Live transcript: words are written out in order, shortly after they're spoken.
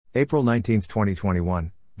April 19,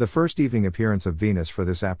 2021, the first evening appearance of Venus for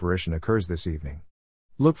this apparition occurs this evening.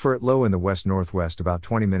 Look for it low in the west-northwest about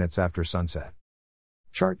 20 minutes after sunset.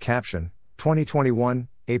 Chart caption, 2021,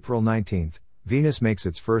 April 19, Venus makes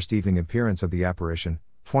its first evening appearance of the apparition,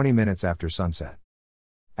 20 minutes after sunset.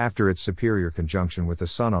 After its superior conjunction with the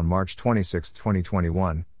Sun on March 26,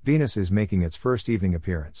 2021, Venus is making its first evening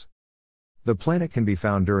appearance. The planet can be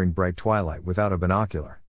found during bright twilight without a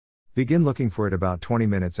binocular. Begin looking for it about 20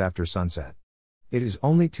 minutes after sunset. It is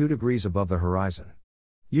only 2 degrees above the horizon.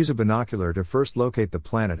 Use a binocular to first locate the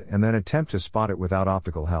planet and then attempt to spot it without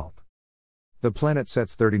optical help. The planet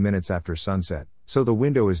sets 30 minutes after sunset, so the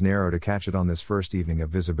window is narrow to catch it on this first evening of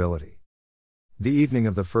visibility. The evening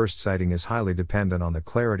of the first sighting is highly dependent on the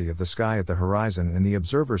clarity of the sky at the horizon and the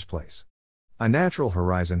observer's place. A natural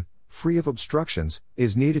horizon, free of obstructions,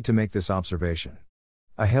 is needed to make this observation.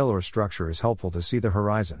 A hill or structure is helpful to see the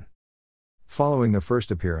horizon. Following the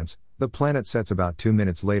first appearance, the planet sets about 2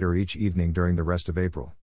 minutes later each evening during the rest of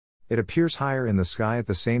April. It appears higher in the sky at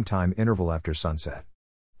the same time interval after sunset.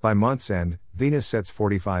 By month's end, Venus sets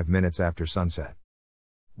 45 minutes after sunset.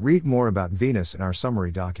 Read more about Venus in our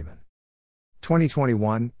summary document.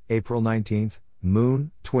 2021, April 19,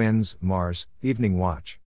 Moon, Twins, Mars, Evening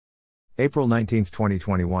Watch. April 19,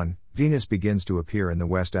 2021, Venus begins to appear in the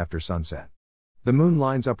west after sunset. The Moon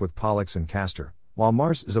lines up with Pollux and Castor, while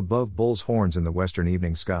Mars is above Bull's Horns in the western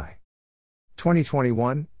evening sky.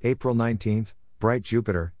 2021, April 19, bright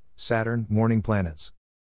Jupiter, Saturn, morning planets.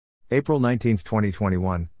 April 19,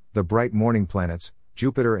 2021, the bright morning planets,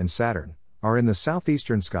 Jupiter and Saturn, are in the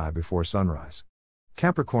southeastern sky before sunrise.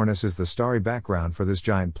 Capricornus is the starry background for this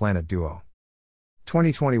giant planet duo.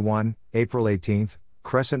 2021, April 18,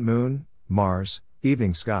 crescent moon, Mars,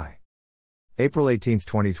 evening sky. April 18,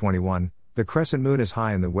 2021, the crescent moon is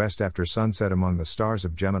high in the west after sunset among the stars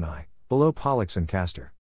of Gemini, below Pollux and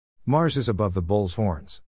Castor. Mars is above the Bull's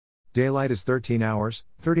Horns. Daylight is 13 hours,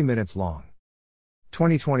 30 minutes long.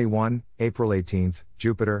 2021, April 18,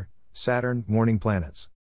 Jupiter, Saturn, morning planets.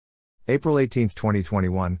 April 18,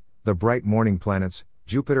 2021, the bright morning planets,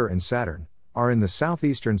 Jupiter and Saturn, are in the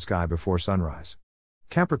southeastern sky before sunrise.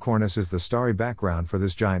 Capricornus is the starry background for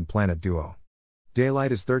this giant planet duo.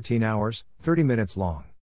 Daylight is 13 hours, 30 minutes long.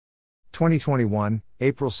 2021,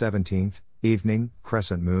 April 17, evening,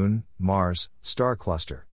 crescent moon, Mars, star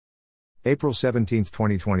cluster. April 17,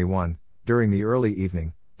 2021, during the early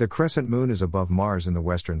evening, the crescent moon is above Mars in the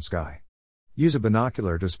western sky. Use a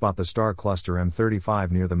binocular to spot the star cluster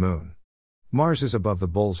M35 near the moon. Mars is above the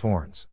Bull's Horns.